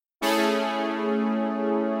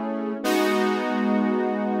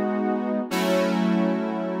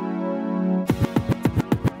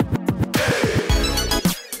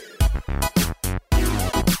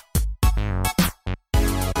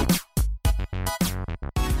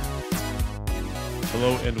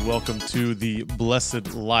Hello and welcome to the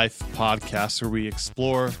Blessed Life podcast, where we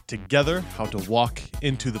explore together how to walk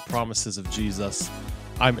into the promises of Jesus.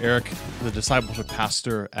 I'm Erik, the Discipleship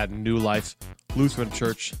Pastor at New Life Lutheran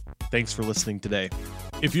Church. Thanks for listening today.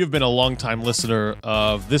 If you've been a longtime listener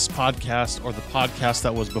of this podcast or the podcast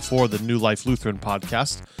that was before the New Life Lutheran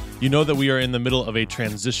podcast, you know that we are in the middle of a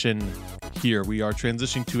transition here. We are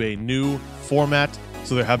transitioning to a new format,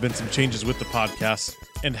 so there have been some changes with the podcast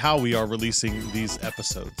and how we are releasing these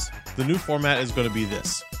episodes. The new format is going to be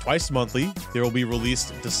this. Twice monthly, there will be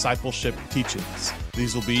released discipleship teachings.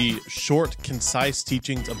 These will be short, concise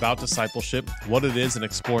teachings about discipleship, what it is, and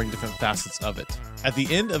exploring different facets of it. At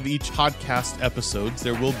the end of each podcast episodes,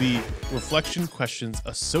 there will be reflection questions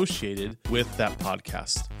associated with that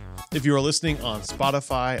podcast. If you are listening on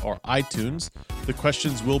Spotify or iTunes, the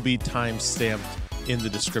questions will be time-stamped in the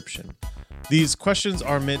description. These questions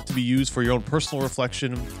are meant to be used for your own personal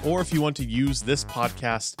reflection, or if you want to use this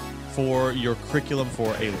podcast for your curriculum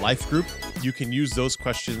for a life group, you can use those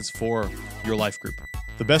questions for your life group.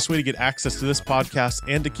 The best way to get access to this podcast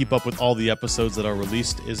and to keep up with all the episodes that are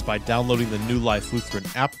released is by downloading the New Life Lutheran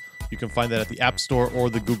app. You can find that at the App Store or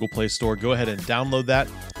the Google Play Store. Go ahead and download that.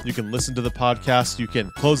 You can listen to the podcast. You can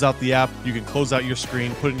close out the app. You can close out your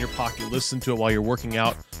screen, put it in your pocket, listen to it while you're working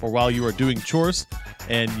out or while you are doing chores,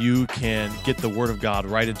 and you can get the Word of God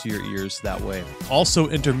right into your ears that way. Also,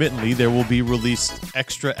 intermittently, there will be released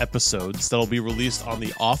extra episodes that will be released on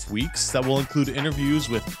the off weeks that will include interviews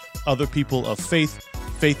with other people of faith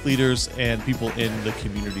leaders, and people in the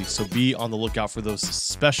community. So be on the lookout for those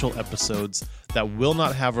special episodes that will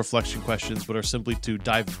not have reflection questions, but are simply to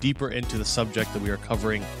dive deeper into the subject that we are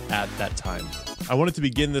covering at that time. I wanted to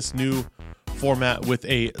begin this new format with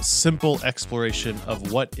a simple exploration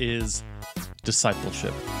of what is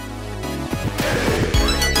discipleship.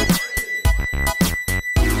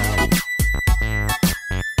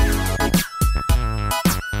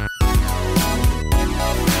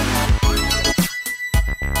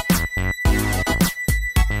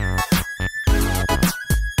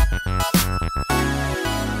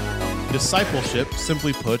 Discipleship,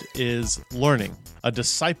 simply put, is learning. A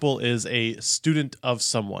disciple is a student of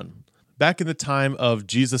someone. Back in the time of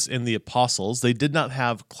Jesus and the apostles, they did not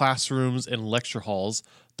have classrooms and lecture halls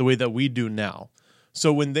the way that we do now.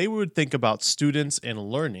 So when they would think about students and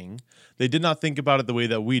learning, they did not think about it the way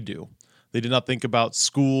that we do. They did not think about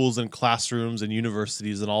schools and classrooms and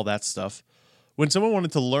universities and all that stuff. When someone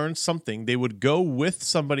wanted to learn something, they would go with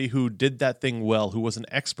somebody who did that thing well, who was an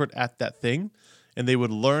expert at that thing, and they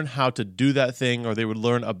would learn how to do that thing, or they would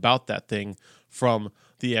learn about that thing from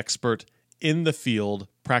the expert in the field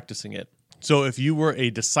practicing it. So if you were a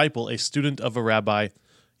disciple, a student of a rabbi,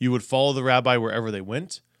 you would follow the rabbi wherever they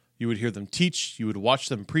went. You would hear them teach. You would watch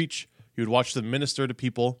them preach. You would watch them minister to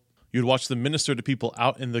people. You would watch them minister to people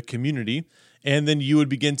out in the community, and then you would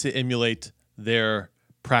begin to emulate their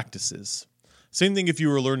practices. Same thing if you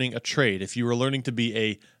were learning a trade. If you were learning to be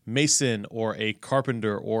a mason or a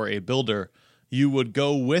carpenter or a builder, you would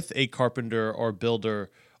go with a carpenter or builder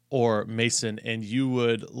or mason, and you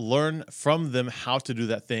would learn from them how to do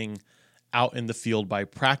that thing out in the field by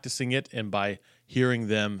practicing it and by hearing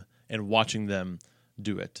them and watching them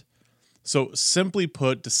do it. So simply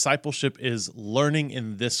put, discipleship is learning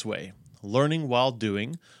in this way, learning while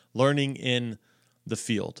doing, learning in the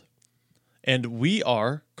field. And we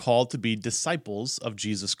are called to be disciples of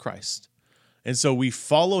Jesus Christ. And so we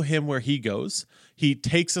follow him where he goes. He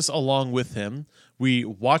takes us along with him. We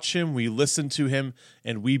watch him, we listen to him,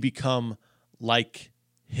 and we become like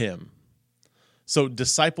him. So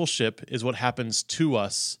discipleship is what happens to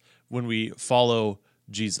us when we follow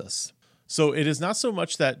Jesus. So it is not so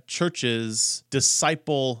much that churches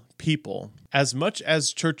disciple people, as much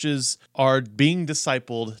as churches are being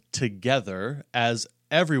discipled together as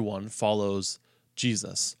everyone follows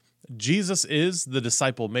Jesus. Jesus is the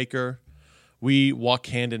disciple maker. We walk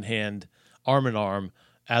hand in hand, arm in arm,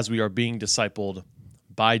 as we are being discipled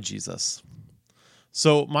by Jesus.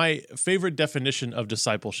 So my favorite definition of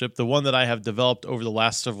discipleship, the one that I have developed over the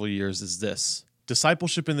last several years, is this.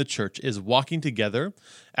 Discipleship in the church is walking together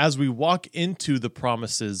as we walk into the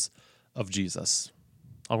promises of Jesus.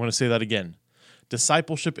 I'm going to say that again.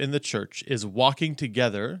 Discipleship in the church is walking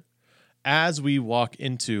together as we walk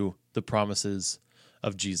into the promises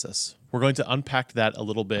of Jesus. We're going to unpack that a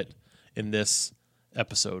little bit in this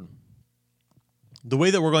episode. The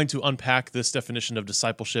way that we're going to unpack this definition of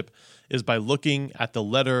discipleship is by looking at the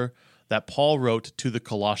letter that Paul wrote to the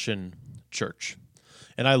Colossian church.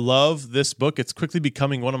 And I love this book. It's quickly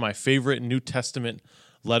becoming one of my favorite New Testament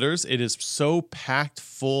letters. It is so packed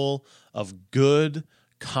full of good,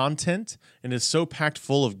 content and is so packed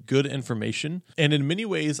full of good information. And in many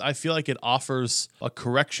ways, I feel like it offers a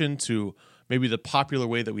correction to maybe the popular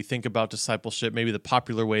way that we think about discipleship, maybe the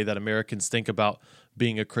popular way that Americans think about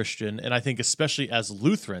being a Christian. And I think especially as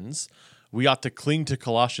Lutherans, we ought to cling to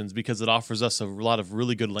Colossians because it offers us a lot of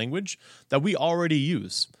really good language that we already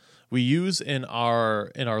use. We use in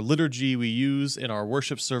our liturgy, we use in our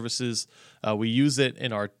worship services, we use it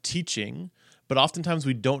in our teaching, but oftentimes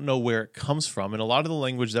we don't know where it comes from. And a lot of the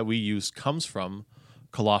language that we use comes from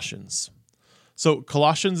Colossians. So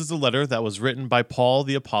Colossians is a letter that was written by Paul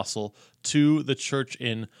the Apostle to the church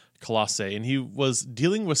in Colossae. And he was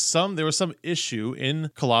dealing with there was some issue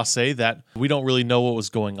in Colossae that we don't really know what was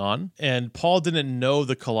going on. And Paul didn't know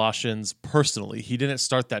the Colossians personally. He didn't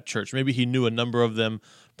start that church. Maybe he knew a number of them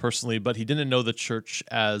personally, but he didn't know the church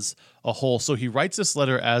as a whole. So he writes this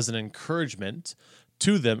letter as an encouragement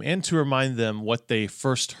to them and to remind them what they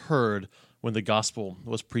first heard when the gospel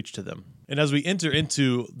was preached to them. And as we enter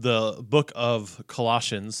into the book of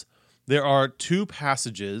Colossians, there are two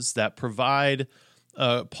passages that provide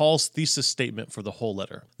Paul's thesis statement for the whole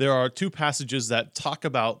letter. There are two passages that talk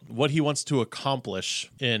about what he wants to accomplish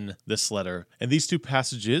in this letter. And these two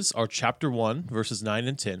passages are chapter 1, verses 9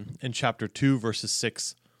 and 10, and chapter 2, verses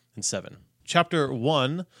 6 and 7. Chapter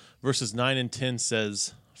 1, verses 9 and 10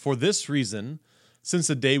 says, "For this reason, since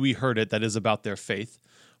the day we heard it, that is about their faith,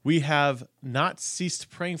 we have not ceased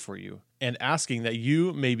praying for you and asking that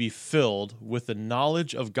you may be filled with the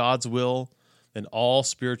knowledge of God's will and all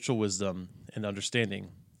spiritual wisdom and understanding,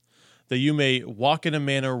 that you may walk in a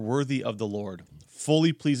manner worthy of the Lord,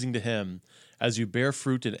 fully pleasing to him as you bear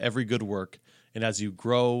fruit in every good work and as you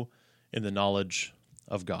grow in the knowledge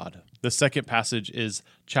of God." The second passage is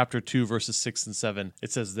chapter 2, verses 6 and 7.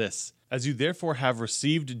 It says this, "As you therefore have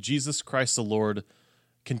received Jesus Christ the Lord,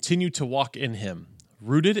 continue to walk in him,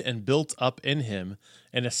 rooted and built up in him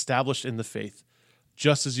and established in the faith,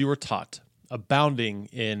 just as you were taught, abounding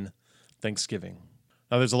in thanksgiving."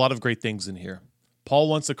 Now, there's a lot of great things in here. Paul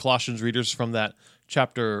wants the Colossians readers from that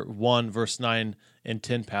chapter 1, verse 9 and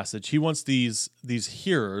 10 passage. He wants these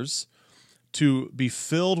hearers to be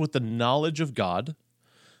filled with the knowledge of God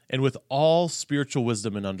and with all spiritual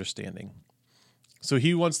wisdom and understanding. So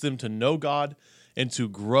he wants them to know God and to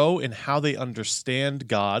grow in how they understand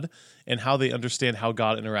God and how they understand how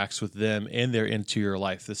God interacts with them in their interior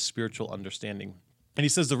life, this spiritual understanding. And he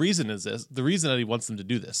says the reason that he wants them to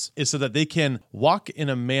do this is so that they can walk in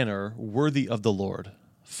a manner worthy of the Lord,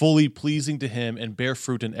 fully pleasing to him and bear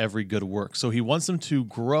fruit in every good work. So he wants them to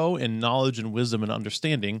grow in knowledge and wisdom and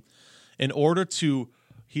understanding in order to,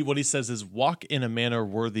 what he says is walk in a manner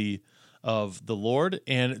worthy of the Lord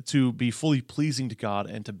and to be fully pleasing to God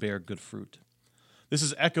and to bear good fruit. This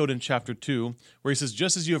is echoed in chapter 2, where he says,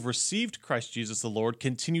 "Just as you have received Christ Jesus the Lord,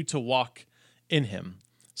 continue to walk in him."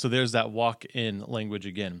 So there's that walk in language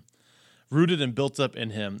again. Rooted and built up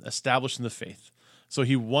in him, established in the faith. So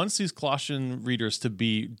he wants these Colossian readers to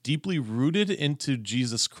be deeply rooted into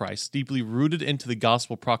Jesus Christ, deeply rooted into the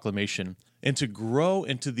gospel proclamation, and to grow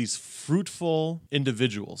into these fruitful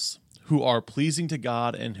individuals who are pleasing to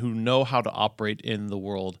God and who know how to operate in the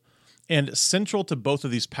world. And central to both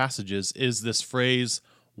of these passages is this phrase,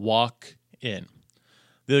 walk in.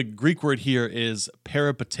 The Greek word here is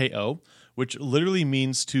peripateo, which literally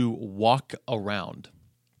means to walk around.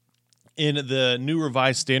 In the New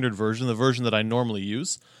Revised Standard Version, the version that I normally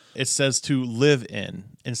use, it says to live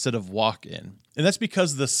in instead of walk in. And that's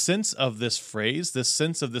because the sense of this phrase, this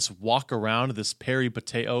sense of this walk around, this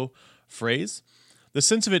peripateo phrase, the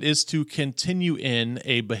sense of it is to continue in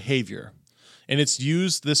a behavior. And it's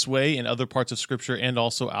used this way in other parts of Scripture and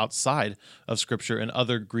also outside of Scripture and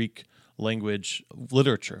other Greek language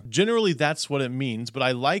literature. Generally, that's what it means, but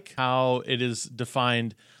I like how it is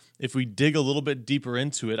defined. If we dig a little bit deeper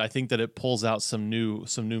into it, I think that it pulls out some new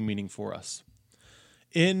meaning for us.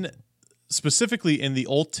 Specifically in the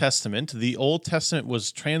Old Testament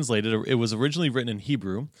was translated, or it was originally written in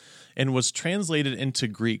Hebrew, and was translated into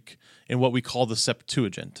Greek in what we call the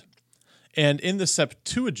Septuagint. And in the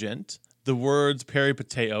Septuagint, the word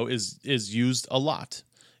peripateo is used a lot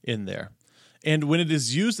in there. And when it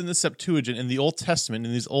is used in the Septuagint, in the Old Testament,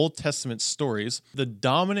 in these Old Testament stories, the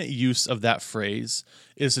dominant use of that phrase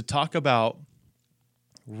is to talk about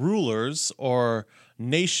rulers or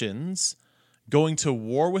nations going to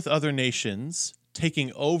war with other nations,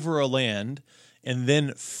 taking over a land, and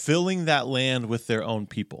then filling that land with their own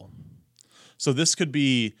people. So this could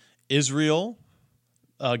be Israel,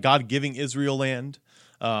 God giving Israel land,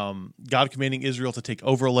 God commanding Israel to take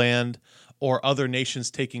over land, or other nations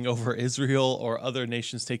taking over Israel, or other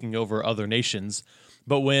nations taking over other nations.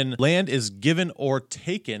 But when land is given or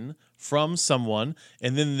taken from someone,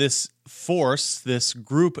 and then this force, this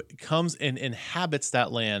group comes and inhabits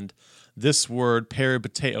that land. This word,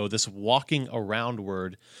 peripateo, this walking around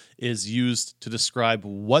word, is used to describe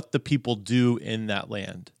what the people do in that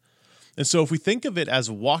land. And so if we think of it as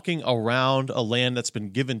walking around a land that's been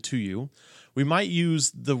given to you, we might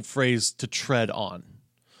use the phrase to tread on,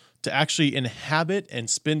 to actually inhabit and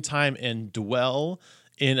spend time and dwell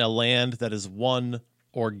in a land that is won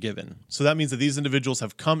or given. So that means that these individuals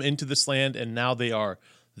have come into this land and now they are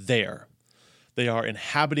there. They are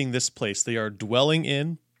inhabiting this place. They are dwelling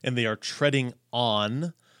in and they are treading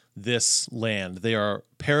on this land. They are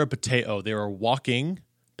peripateo. They are walking,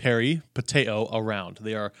 peripateo, around.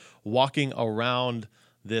 They are walking around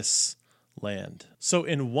this land. So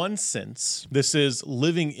in one sense, this is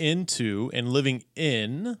living into and living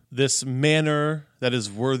in this manner that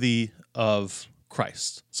is worthy of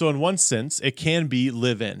Christ. So in one sense, it can be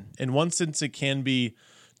live in. In one sense, it can be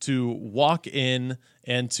to walk in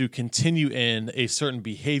and to continue in a certain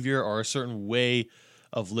behavior or a certain way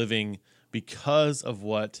of living because of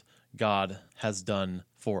what God has done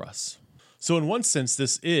for us. So in one sense,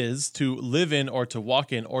 this is to live in or to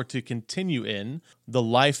walk in or to continue in the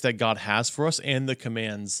life that God has for us and the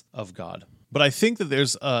commands of God. But I think that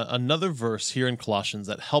there's another verse here in Colossians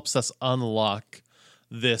that helps us unlock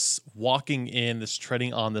this walking in, this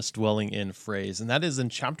treading on, this dwelling in phrase. And that is in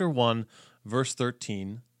chapter 1, verse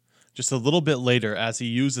 13, just a little bit later, as he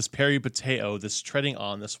uses peripateo, this treading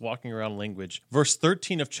on, this walking around language. Verse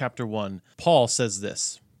 13 of chapter 1, Paul says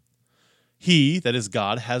this: He, that is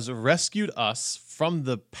God, has rescued us from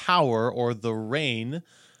the power or the reign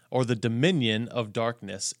or the dominion of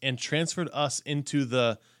darkness and transferred us into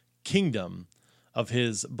the kingdom of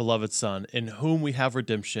his beloved Son, in whom we have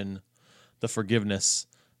redemption, the forgiveness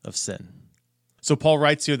of sin. So Paul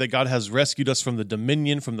writes here that God has rescued us from the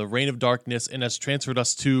dominion, from the reign of darkness, and has transferred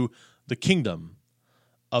us to the kingdom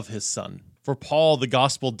of his Son. For Paul, the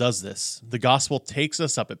gospel does this. The gospel takes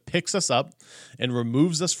us up, it picks us up and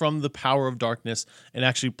removes us from the power of darkness and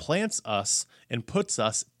actually plants us and puts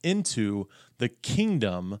us into the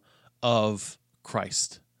kingdom of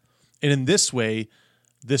Christ. And in this way,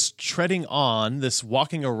 this treading on, this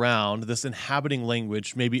walking around, this inhabiting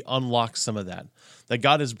language maybe unlocks some of that. That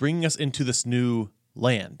God is bringing us into this new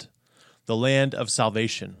land, the land of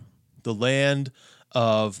salvation, the land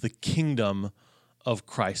of the kingdom of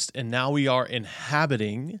Christ. And now we are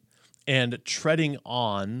inhabiting and treading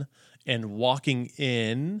on and walking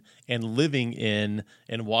in and living in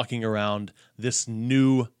and walking around this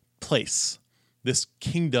new place, this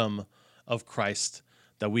kingdom of Christ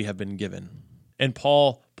that we have been given. And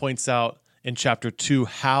Paul points out in chapter 2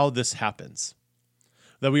 how this happens,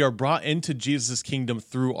 that we are brought into Jesus' kingdom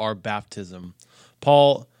through our baptism.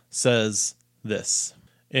 Paul says this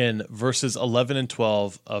in verses 11 and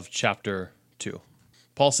 12 of chapter 2.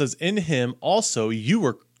 Paul says, In him also you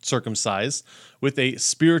were circumcised with a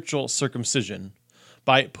spiritual circumcision,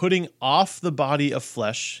 by putting off the body of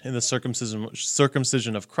flesh in the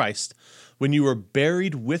circumcision of Christ. When you were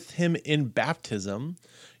buried with him in baptism,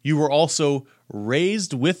 you were also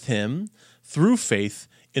raised with him through faith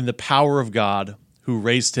in the power of God who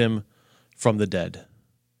raised him from the dead.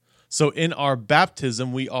 So in our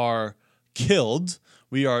baptism, we are killed,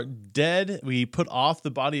 we are dead, we put off the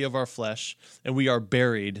body of our flesh, and we are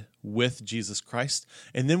buried with Jesus Christ.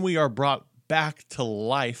 And then we are brought back to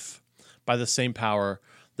life by the same power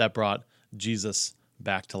that brought Jesus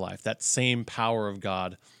back to life, that same power of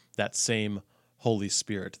God, that same Holy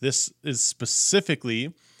Spirit. This is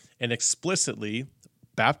specifically and explicitly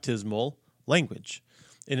baptismal language.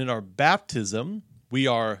 And in our baptism, we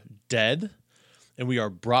are dead and we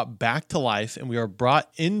are brought back to life and we are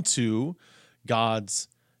brought into God's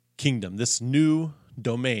kingdom, this new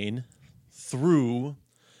domain through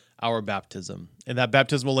our baptism. And that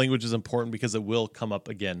baptismal language is important because it will come up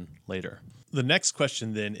again later. The next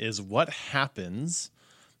question then is, what happens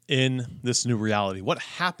in this new reality? What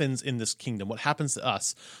happens in this kingdom? What happens to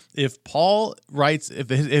us? If Paul writes, if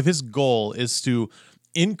his goal is to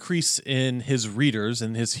increase in his readers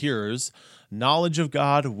and his hearers knowledge of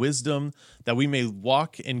God, wisdom, that we may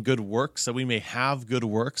walk in good works, that we may have good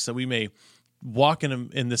works, that we may walk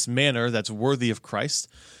in this manner that's worthy of Christ,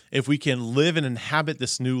 if we can live and inhabit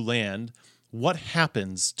this new land, what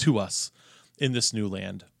happens to us in this new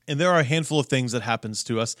land? And there are a handful of things that happens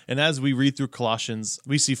to us. And as we read through Colossians,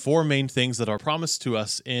 we see four main things that are promised to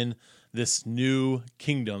us in this new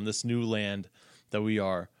kingdom, this new land that we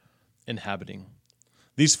are inhabiting.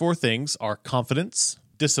 These four things are confidence,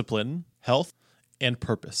 discipline, health, and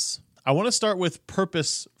purpose. I want to start with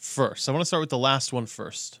purpose first. I want to start with the last one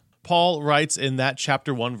first. Paul writes in that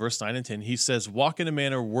chapter 1, verse 9 and 10, he says, walk in a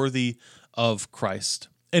manner worthy of Christ.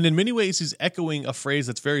 And in many ways, he's echoing a phrase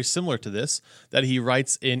that's very similar to this that he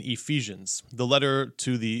writes in Ephesians, the letter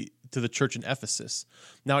to the church in Ephesus.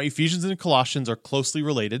 Now, Ephesians and Colossians are closely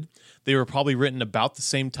related. They were probably written about the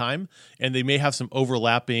same time, and they may have some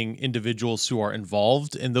overlapping individuals who are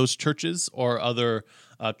involved in those churches or other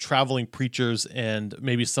traveling preachers and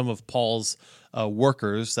maybe some of Paul's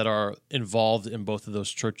workers that are involved in both of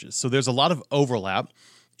those churches. So there's a lot of overlap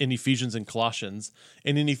in Ephesians and Colossians.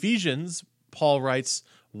 And in Ephesians, Paul writes,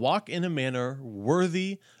 walk in a manner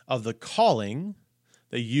worthy of the calling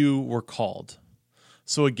that you were called.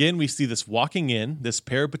 So again, we see this walking in, this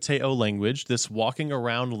peripateo language, this walking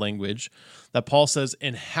around language that Paul says,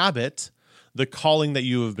 inhabit the calling that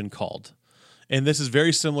you have been called. And this is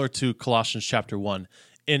very similar to Colossians chapter 1.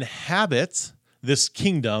 Inhabit this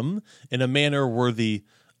kingdom in a manner worthy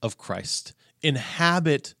of Christ.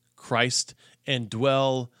 Inhabit Christ and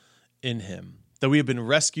dwell in him. That we have been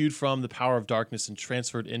rescued from the power of darkness and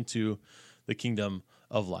transferred into the kingdom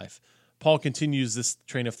of life. Paul continues this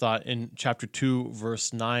train of thought in chapter 2,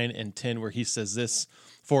 verse 9 and 10, where he says this,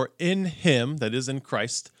 for in him, that is in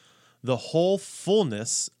Christ, the whole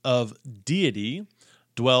fullness of deity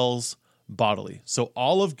dwells bodily. So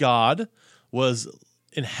all of God was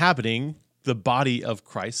inhabiting the body of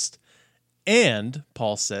Christ. And,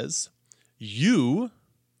 Paul says, you,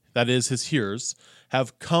 that is his hearers,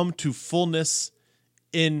 have come to fullness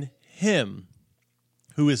in him,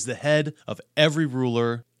 who is the head of every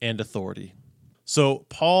ruler and authority. So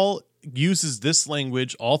Paul uses this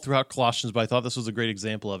language all throughout Colossians, but I thought this was a great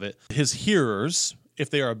example of it. His hearers, if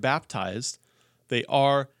they are baptized, they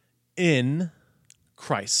are in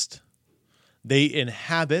Christ. They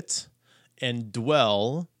inhabit and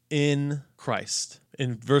dwell in Christ.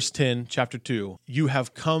 In verse 10, chapter 2, you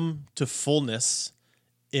have come to fullness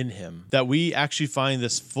in him. That we actually find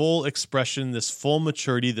this full expression, this full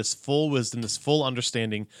maturity, this full wisdom, this full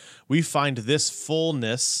understanding. We find this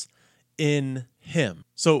fullness in him.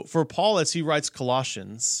 So for Paul, as he writes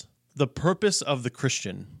Colossians, the purpose of the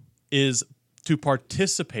Christian is to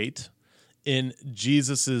participate in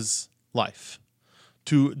Jesus's life,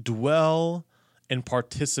 to dwell and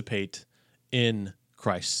participate in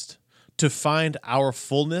Christ, to find our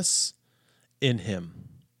fullness in him.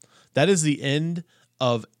 That is the end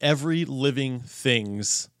of every living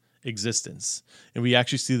thing's existence. And we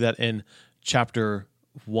actually see that in chapter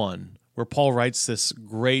 1, where Paul writes this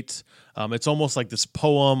great, it's almost like this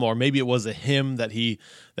poem, or maybe it was a hymn that he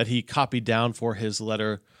copied down for his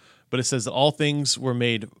letter. But it says that all things were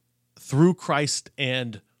made through Christ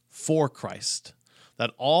and for Christ, that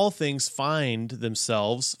all things find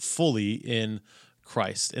themselves fully in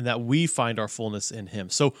Christ, and that we find our fullness in him.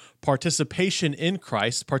 So participation in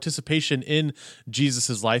Christ, participation in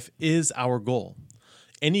Jesus' life is our goal.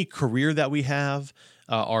 Any career that we have,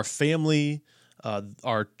 our family,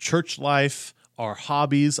 our church life, our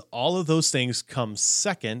hobbies, all of those things come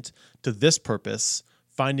second to this purpose,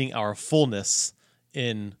 finding our fullness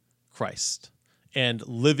in Christ and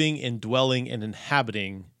living and dwelling and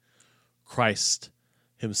inhabiting Christ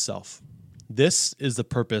himself. This is the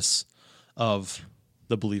purpose of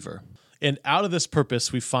the believer. And out of this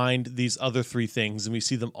purpose, we find these other three things, and we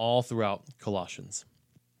see them all throughout Colossians.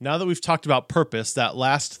 Now that we've talked about purpose, that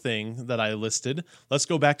last thing that I listed, let's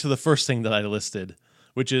go back to the first thing that I listed,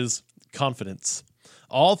 which is confidence.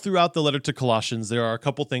 All throughout the letter to Colossians, there are a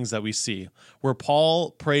couple things that we see where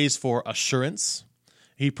Paul prays for assurance,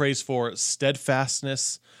 he prays for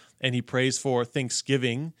steadfastness, and he prays for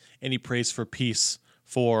thanksgiving, and he prays for peace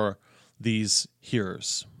for these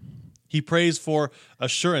hearers. He prays for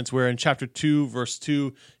assurance, where in chapter 2, verse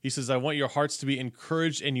 2, he says, I want your hearts to be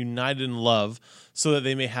encouraged and united in love, so that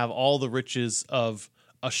they may have all the riches of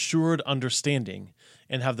assured understanding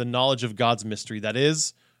and have the knowledge of God's mystery, that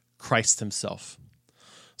is, Christ himself.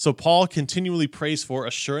 So Paul continually prays for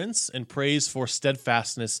assurance and prays for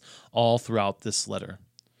steadfastness all throughout this letter.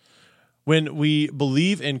 When we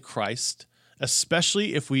believe in Christ,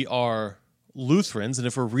 especially if we are Lutherans, and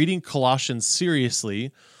if we're reading Colossians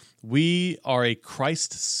seriously, we are a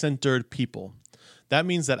Christ-centered people. That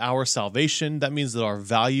means that our salvation, that means that our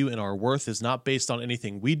value and our worth is not based on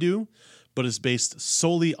anything we do, but is based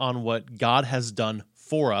solely on what God has done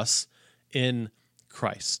for us in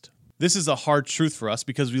Christ. This is a hard truth for us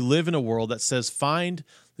because we live in a world that says find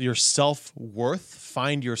your self-worth,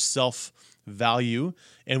 find your self-value,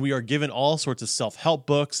 and we are given all sorts of self-help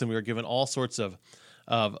books, and we are given all sorts of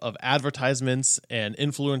of advertisements and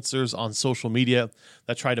influencers on social media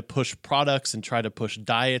that try to push products and try to push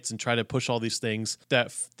diets and try to push all these things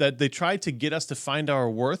that they try to get us to find our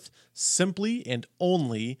worth simply and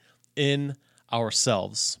only in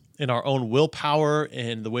ourselves, in our own willpower,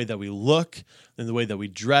 in the way that we look, in the way that we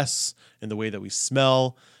dress, in the way that we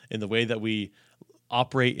smell, in the way that we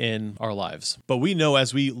operate in our lives. But we know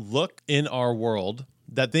as we look in our world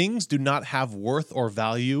that things do not have worth or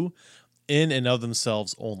value in and of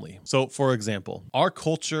themselves only. So, for example, our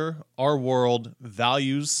culture, our world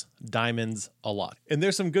values diamonds a lot. And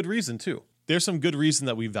there's some good reason too. There's some good reason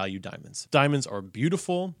that we value diamonds. Diamonds are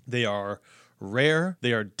beautiful. They are rare.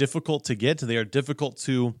 They are difficult to get. They are difficult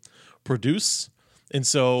to produce. And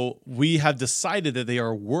so we have decided that they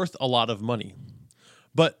are worth a lot of money.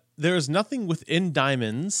 But there is nothing within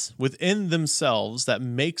diamonds, within themselves, that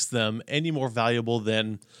makes them any more valuable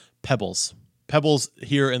than pebbles. Pebbles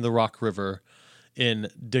here in the Rock River in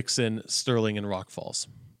Dixon, Sterling, and Rock Falls.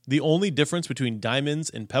 The only difference between diamonds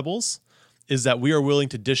and pebbles is that we are willing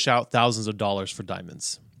to dish out thousands of dollars for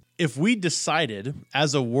diamonds. If we decided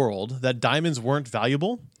as a world that diamonds weren't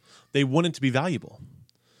valuable, they wouldn't be valuable.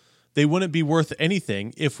 They wouldn't be worth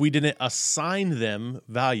anything if we didn't assign them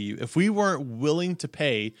value. If we weren't willing to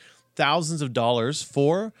pay thousands of dollars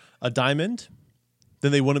for a diamond,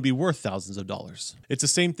 then they wouldn't be worth thousands of dollars. It's the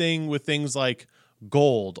same thing with things like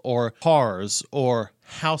gold or cars or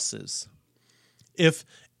houses. If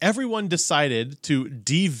everyone decided to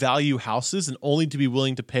devalue houses and only to be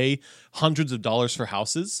willing to pay hundreds of dollars for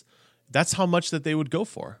houses, that's how much that they would go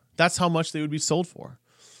for. That's how much they would be sold for.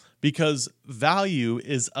 Because value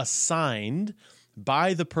is assigned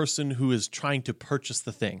by the person who is trying to purchase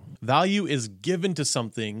the thing. Value is given to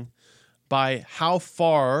something by how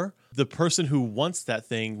far the person who wants that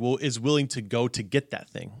thing is willing to go to get that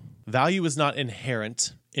thing. Value is not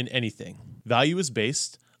inherent in anything. Value is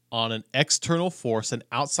based on an external force, an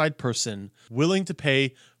outside person willing to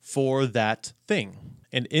pay for that thing.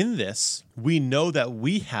 And in this, we know that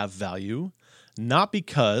we have value, not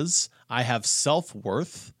because I have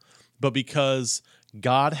self-worth, but because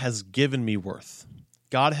God has given me worth.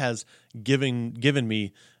 God has given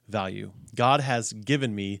me value. God has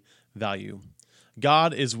given me value.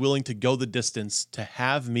 God is willing to go the distance to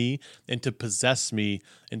have me and to possess me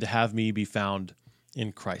and to have me be found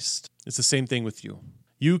in Christ. It's the same thing with you.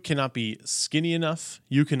 You cannot be skinny enough.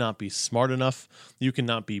 You cannot be smart enough. You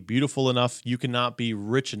cannot be beautiful enough. You cannot be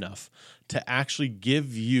rich enough to actually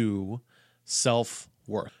give you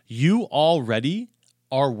self-worth. You already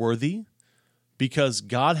are worthy because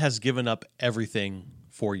God has given up everything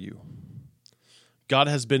for you. God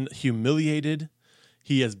has been humiliated.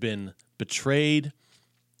 He has been betrayed.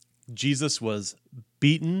 Jesus was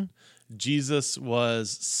beaten. Jesus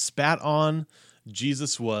was spat on.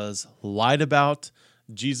 Jesus was lied about.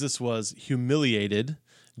 Jesus was humiliated.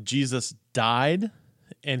 Jesus died,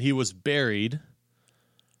 and he was buried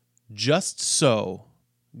just so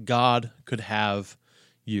God could have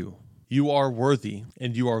you. You are worthy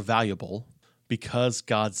and you are valuable because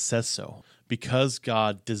God says so, because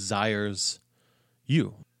God desires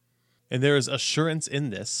you. And there is assurance in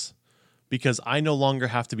this because I no longer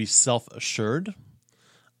have to be self-assured.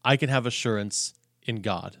 I can have assurance in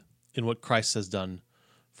God, in what Christ has done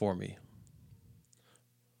for me.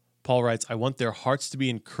 Paul writes, I want their hearts to be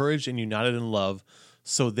encouraged and united in love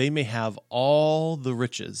so they may have all the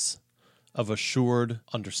riches of assured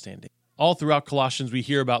understanding. All throughout Colossians, we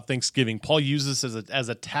hear about Thanksgiving. Paul uses this as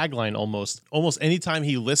a tagline almost. Almost anytime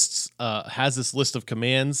he has this list of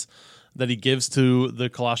commands that he gives to the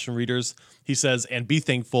Colossian readers, he says, and be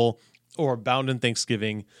thankful or abound in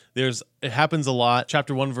thanksgiving. It happens a lot.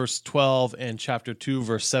 Chapter 1, verse 12 and chapter 2,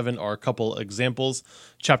 verse 7 are a couple examples.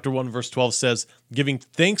 Chapter 1, verse 12 says, giving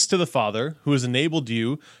thanks to the Father who has enabled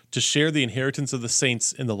you to share the inheritance of the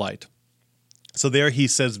saints in the light. So there he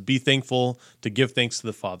says, be thankful, to give thanks to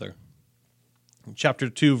the Father. Chapter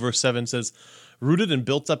 2, verse 7 says, rooted and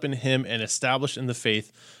built up in him and established in the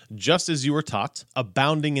faith, just as you were taught,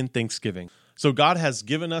 abounding in thanksgiving. So God has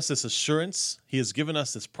given us this assurance. He has given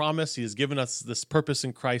us this promise. He has given us this purpose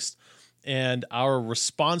in Christ. And our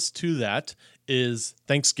response to that is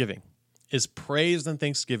thanksgiving, is praise and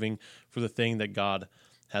thanksgiving for the thing that God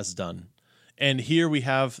has done. And here we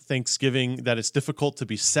have thanksgiving that it's difficult to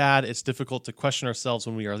be sad. It's difficult to question ourselves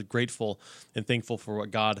when we are grateful and thankful for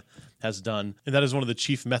what God has done. And that is one of the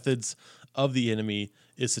chief methods of the enemy,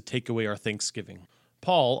 is to take away our thanksgiving.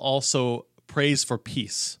 Paul also prays for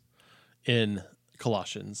peace in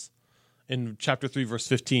Colossians. In chapter 3, verse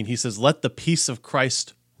 15, he says, let the peace of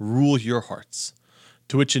Christ rule your hearts,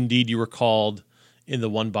 to which indeed you were called in the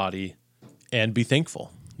one body, and be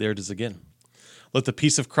thankful. There it is again. Let the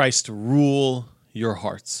peace of Christ rule your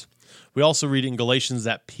hearts. We also read in Galatians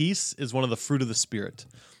that peace is one of the fruit of the Spirit.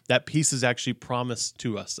 That peace is actually promised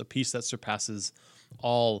to us, a peace that surpasses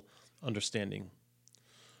all understanding.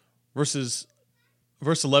 Verse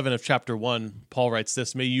 11 of chapter 1, Paul writes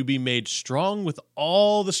this, "May you be made strong with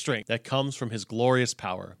all the strength that comes from his glorious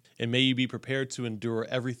power, and may you be prepared to endure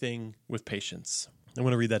everything with patience." I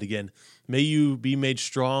want to read that again. May you be made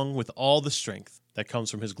strong with all the strength that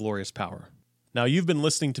comes from his glorious power. Now, you've been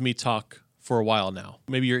listening to me talk for a while now.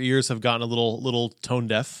 Maybe your ears have gotten a little tone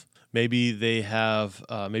deaf. Maybe they have.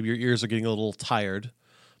 Maybe your ears are getting a little tired.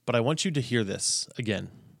 But I want you to hear this again.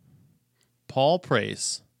 Paul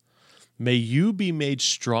prays, "May you be made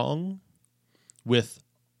strong with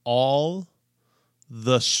all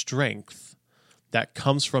the strength that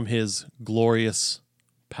comes from his glorious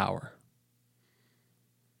power."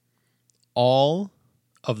 All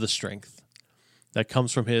of the strength that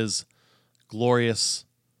comes from his glorious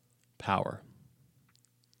power.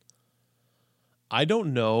 I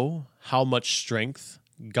don't know how much strength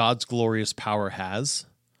God's glorious power has,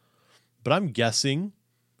 but I'm guessing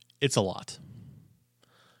it's a lot.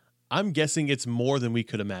 I'm guessing it's more than we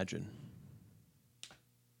could imagine.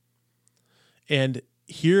 And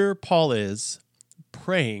here Paul is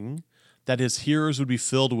praying that his hearers would be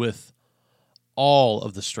filled with all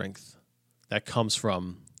of the strength that comes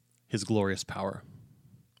from his glorious power.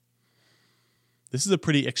 This is a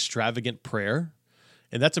pretty extravagant prayer,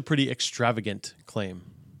 and that's a pretty extravagant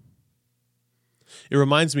claim. It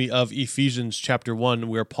reminds me of Ephesians chapter 1,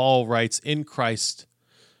 where Paul writes, "In Christ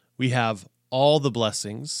we have all the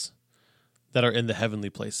blessings that are in the heavenly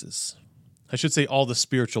places." I should say all the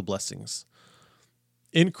spiritual blessings.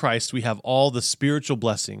 In Christ we have all the spiritual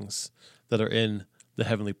blessings that are in the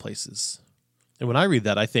heavenly places. And when I read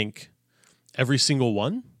that, I think, every single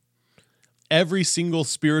one? Every single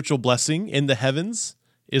spiritual blessing in the heavens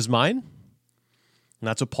is mine? And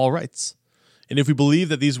that's what Paul writes. And if we believe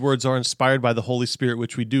that these words are inspired by the Holy Spirit,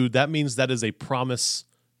 which we do, that means that is a promise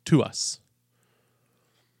to us.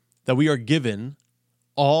 That we are given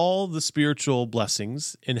all the spiritual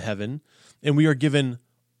blessings in heaven, and we are given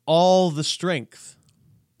all the strength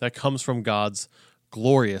that comes from God's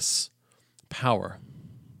glorious power.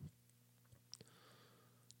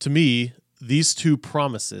 To me, these two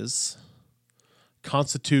promises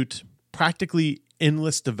constitute practically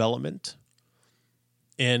endless development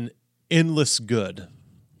and endless good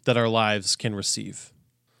that our lives can receive.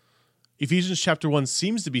 Ephesians chapter 1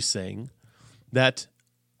 seems to be saying that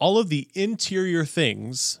all of the interior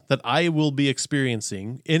things that I will be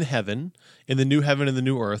experiencing in heaven, in the new heaven and the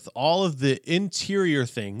new earth, all of the interior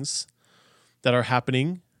things that are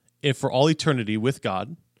happening for all eternity with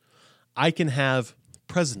God, I can have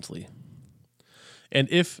presently. And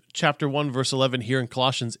if chapter 1, verse 11 here in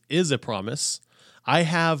Colossians is a promise, I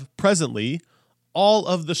have presently all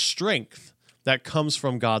of the strength that comes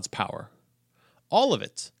from God's power. All of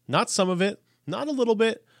it. Not some of it, not a little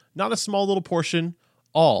bit, not a small little portion,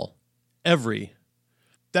 all, every.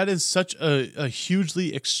 That is such a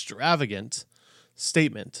hugely extravagant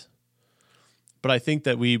statement. But I think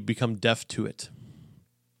that we become deaf to it.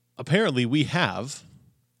 Apparently, we have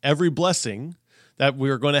every blessing that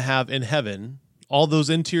we're going to have in heaven, all those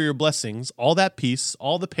interior blessings, all that peace,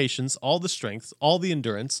 all the patience, all the strength, all the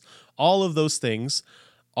endurance, all of those things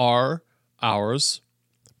are ours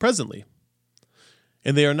presently.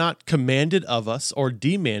 And they are not commanded of us or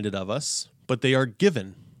demanded of us, but they are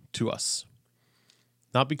given to us.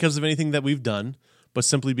 Not because of anything that we've done, but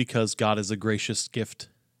simply because God is a gracious gift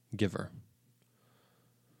giver.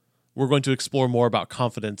 We're going to explore more about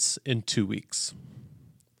confidence in 2 weeks.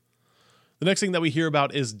 The next thing that we hear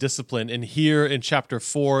about is discipline. And here in chapter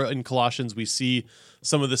 4 in Colossians, we see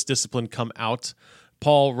some of this discipline come out.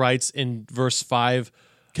 Paul writes in verse 5,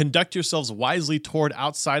 "Conduct yourselves wisely toward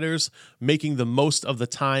outsiders, making the most of the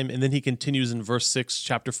time." And then he continues in verse 6,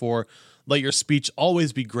 chapter 4, "Let your speech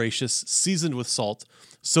always be gracious, seasoned with salt,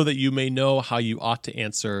 so that you may know how you ought to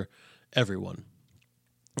answer everyone."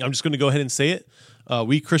 I'm just going to go ahead and say it.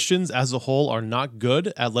 We Christians as a whole are not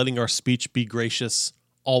good at letting our speech be gracious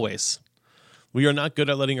always. We are not good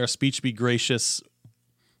at letting our speech be gracious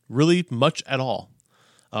really much at all.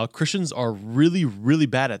 Christians are really, really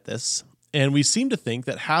bad at this, and we seem to think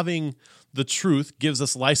that having the truth gives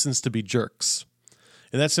us license to be jerks,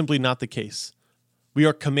 and that's simply not the case. We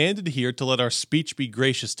are commanded here to let our speech be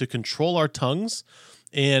gracious, to control our tongues,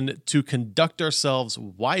 and to conduct ourselves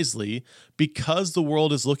wisely because the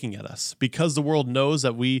world is looking at us, because the world knows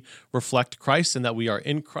that we reflect Christ and that we are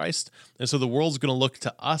in Christ. And so the world's going to look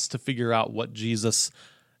to us to figure out what Jesus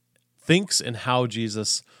thinks and how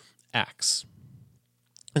Jesus acts.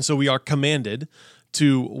 And so we are commanded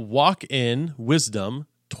to walk in wisdom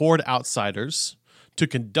toward outsiders, to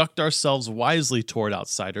conduct ourselves wisely toward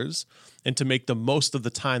outsiders, and to make the most of the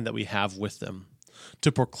time that we have with them,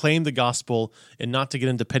 to proclaim the gospel and not to get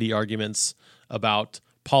into petty arguments about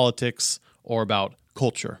politics or about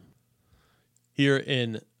culture. Here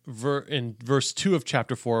in verse 2 of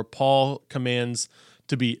chapter 4, Paul commands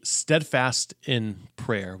to be steadfast in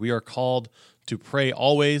prayer. We are called to pray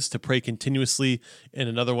always, to pray continuously. In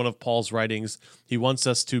another one of Paul's writings, he wants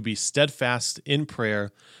us to be steadfast in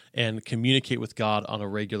prayer and communicate with God on a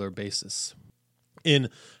regular basis. In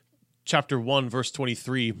chapter 1, verse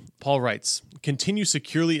 23, Paul writes, "Continue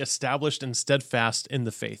securely established and steadfast in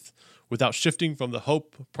the faith, without shifting from the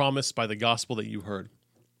hope promised by the gospel that you heard,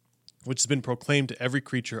 which has been proclaimed to every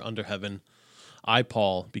creature under heaven. I,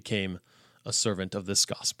 Paul, became a servant of this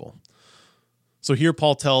gospel." So here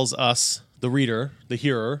Paul tells us, the reader, the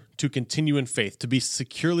hearer, to continue in faith, to be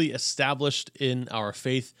securely established in our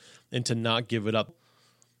faith, and to not give it up.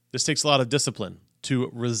 This takes a lot of discipline, to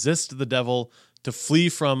resist the devil, to flee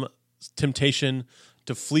from temptation,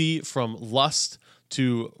 to flee from lust,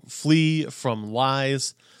 to flee from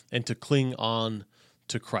lies, and to cling on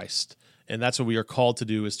to Christ. And that's what we are called to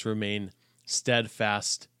do, is to remain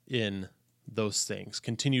steadfast in those things.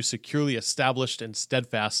 Continue securely established and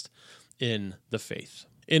steadfast in the faith.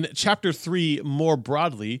 In chapter 3, more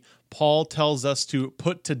broadly, Paul tells us to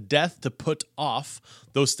put to death, to put off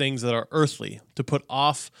those things that are earthly, to put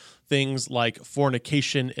off things like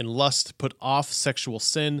fornication and lust, put off sexual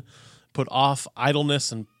sin, put off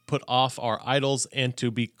idleness, and put off our idols, and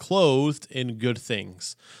to be clothed in good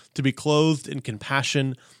things, to be clothed in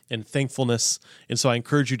compassion and thankfulness. And so I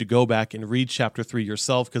encourage you to go back and read chapter 3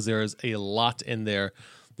 yourself, because there is a lot in there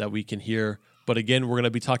that we can hear. But again, we're going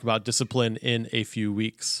to be talking about discipline in a few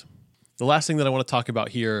weeks. The last thing that I want to talk about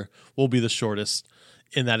here will be the shortest,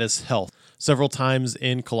 and that is health. Several times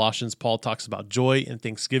in Colossians, Paul talks about joy and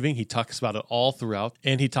thanksgiving. He talks about it all throughout,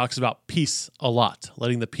 and he talks about peace a lot,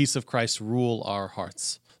 letting the peace of Christ rule our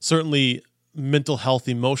hearts. Certainly, mental health,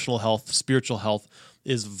 emotional health, spiritual health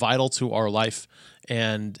is vital to our life,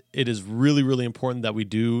 and it is really, really important that we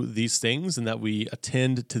do these things and that we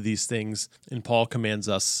attend to these things, and Paul commands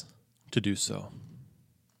us to do so.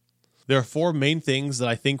 There are four main things that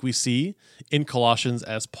I think we see in Colossians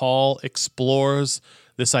as Paul explores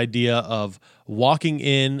this idea of walking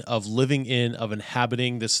in, of living in, of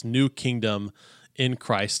inhabiting this new kingdom in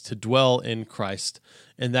Christ, to dwell in Christ.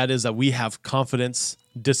 And that is that we have confidence,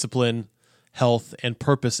 discipline, health, and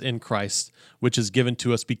purpose in Christ, which is given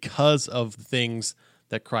to us because of the things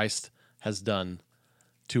that Christ has done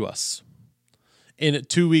to us. In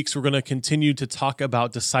 2 weeks, we're going to continue to talk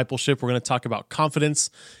about discipleship. We're going to talk about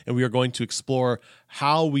confidence, and we are going to explore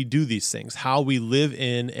how we do these things, how we live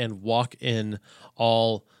in and walk in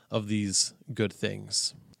all of these good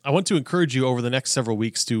things. I want to encourage you over the next several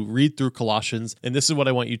weeks to read through Colossians, and this is what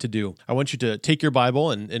I want you to do. I want you to take your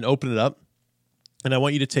Bible and open it up, and I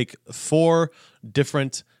want you to take 4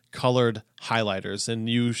 different colored highlighters, and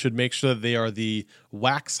you should make sure that they are the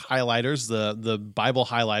wax highlighters, the Bible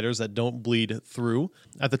highlighters that don't bleed through.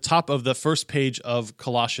 At the top of the first page of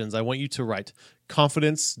Colossians, I want you to write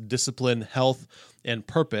confidence, discipline, health, and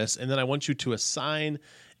purpose, and then I want you to assign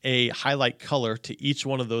a highlight color to each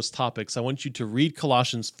one of those topics. I want you to read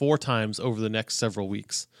Colossians 4 times over the next several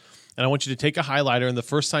weeks. And I want you to take a highlighter, and the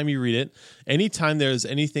first time you read it, anytime there's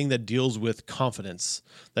anything that deals with confidence,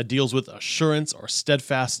 that deals with assurance or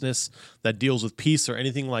steadfastness, that deals with peace or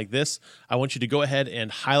anything like this, I want you to go ahead and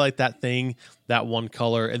highlight that thing, that one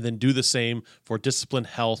color, and then do the same for discipline,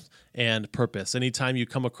 health, and purpose. Anytime you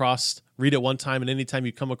come across, read it one time, and anytime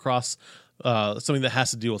you come across something that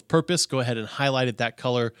has to deal with purpose, go ahead and highlight it that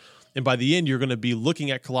color. And by the end, you're going to be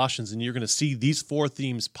looking at Colossians, and you're going to see these 4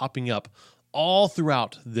 themes popping up all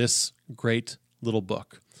throughout this great little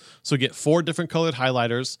book. So get 4 different colored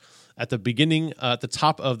highlighters. At the beginning, at the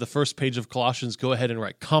top of the first page of Colossians, go ahead and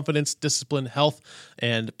write confidence, discipline, health,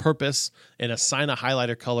 and purpose, and assign a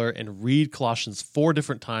highlighter color and read Colossians 4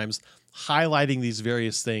 different times, highlighting these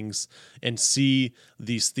various things, and see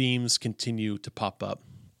these themes continue to pop up.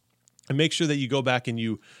 And make sure that you go back and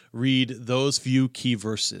you read those few key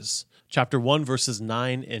verses. Chapter 1, verses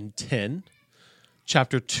 9 and 10.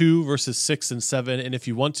 Chapter 2, verses 6 and 7. And if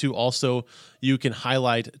you want to, also, you can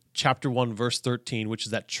highlight chapter 1, verse 13, which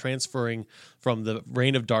is that transferring from the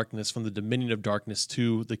reign of darkness, from the dominion of darkness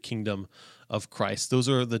to the kingdom of Christ. Those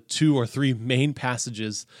are the 2 or 3 main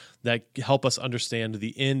passages that help us understand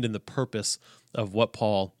the end and the purpose of what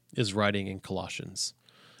Paul is writing in Colossians.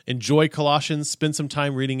 Enjoy Colossians, spend some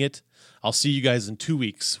time reading it. I'll see you guys in 2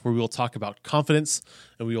 weeks where we will talk about confidence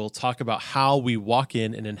and we will talk about how we walk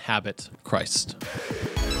in and inhabit Christ.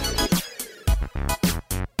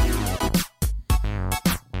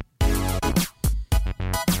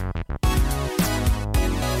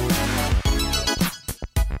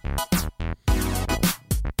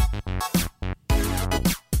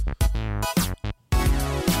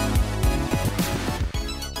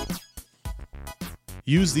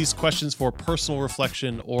 Use these questions for personal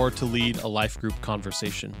reflection or to lead a life group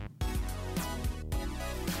conversation.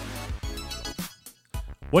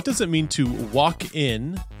 What does it mean to walk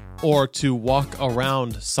in or to walk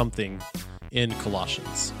around something in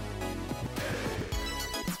Colossians?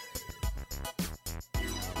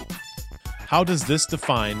 How does this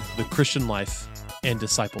define the Christian life and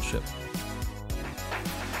discipleship?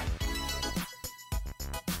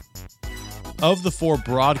 Of the 4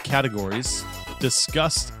 broad categories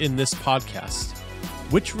discussed in this podcast,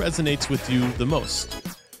 which resonates with you the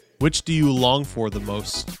most? Which do you long for the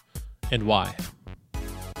most, and why?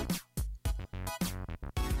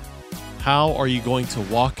 How are you going to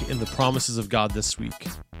walk in the promises of God this week?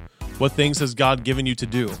 What things has God given you to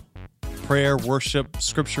do? Prayer, worship,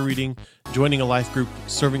 scripture reading, joining a life group,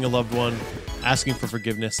 serving a loved one, asking for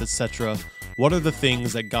forgiveness, etc. What are the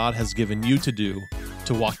things that God has given you to do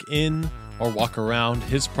to walk in or walk around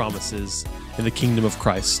His promises in the kingdom of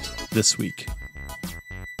Christ this week?